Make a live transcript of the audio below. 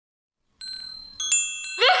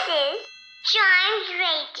Giant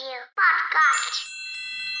Radio Podcast.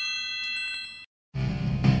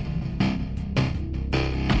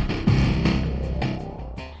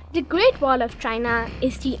 The Great Wall of China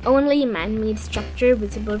is the only man-made structure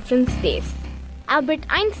visible from space. Albert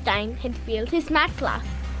Einstein had failed his math class.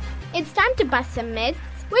 It's time to bust some myths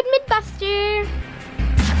with Mythbuster!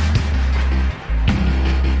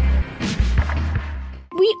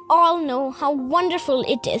 We all know how wonderful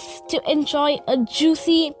it is to enjoy a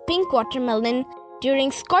juicy pink watermelon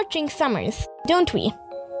during scorching summers, don't we?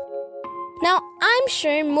 Now, I'm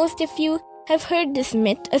sure most of you have heard this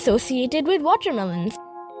myth associated with watermelons.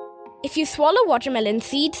 If you swallow watermelon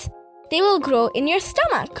seeds, they will grow in your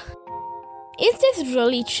stomach. Is this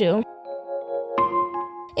really true?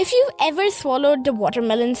 If you've ever swallowed the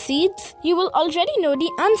watermelon seeds, you will already know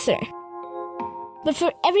the answer. But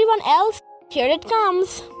for everyone else, here it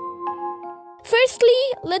comes. Firstly,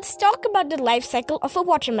 let's talk about the life cycle of a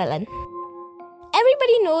watermelon.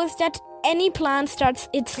 Everybody knows that any plant starts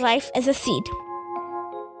its life as a seed.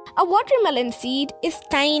 A watermelon seed is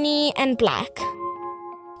tiny and black.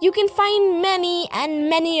 You can find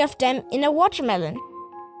many of them in a watermelon.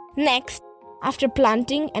 Next, after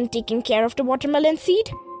planting and taking care of the watermelon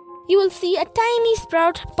seed, you will see a tiny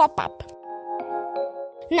sprout pop up.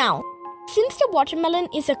 Now, since the watermelon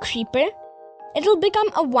is a creeper, it will become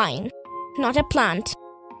a vine, not a plant.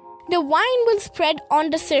 The vine will spread on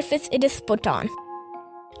the surface it is put on.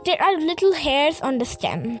 There are little hairs on the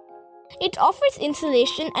stem. It offers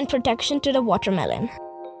insulation and protection to the watermelon.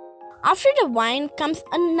 After the vine comes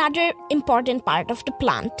another important part of the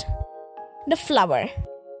plant, the flower.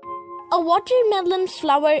 A watermelon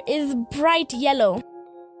flower is bright yellow.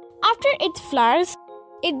 After it flowers,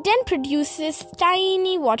 it then produces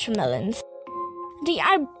tiny watermelons. They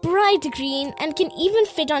are bright green and can even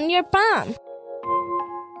fit on your palm.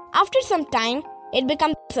 After some time, it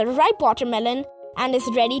becomes a ripe watermelon and is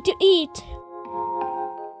ready to eat.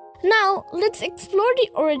 Now, let's explore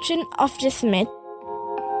the origin of this myth.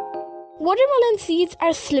 Watermelon seeds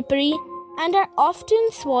are slippery and are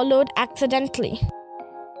often swallowed accidentally.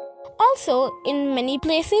 Also, in many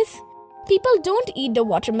places, people don't eat the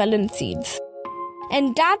watermelon seeds.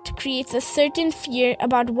 And that creates a certain fear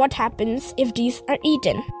about what happens if these are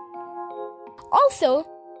eaten. Also,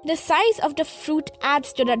 the size of the fruit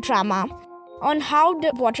adds to the drama on how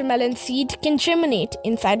the watermelon seed can germinate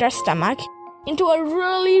inside our stomach into a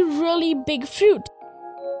really big fruit.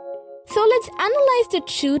 So let's analyze the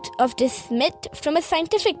truth of this myth from a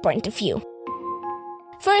scientific point of view.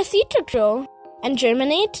 For a seed to grow and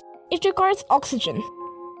germinate, it requires oxygen.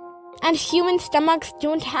 And human stomachs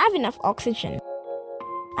don't have enough oxygen.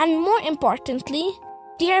 And more importantly,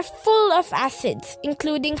 they are full of acids,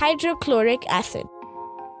 including hydrochloric acid.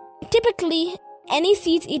 Typically, any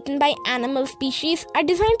seeds eaten by animal species are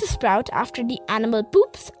designed to sprout after the animal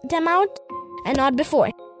poops them out and not before.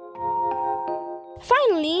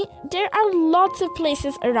 Finally, there are lots of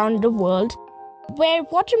places around the world where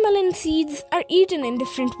watermelon seeds are eaten in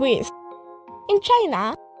different ways. In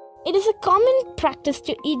China, it is a common practice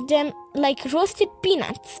to eat them like roasted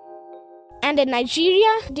peanuts. And in Nigeria,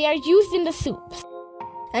 they are used in the soups.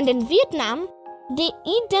 And in Vietnam, they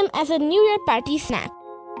eat them as a New Year party snack.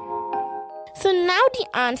 So now the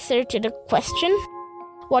answer to the question,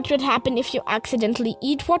 what would happen if you accidentally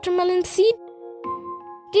eat watermelon seed?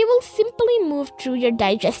 They will simply move through your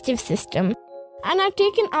digestive system and are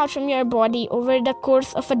taken out from your body over the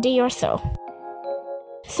course of a day or so.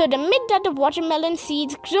 So the myth that the watermelon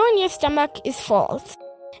seeds grow in your stomach is false.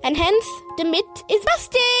 And hence, the myth is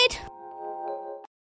busted!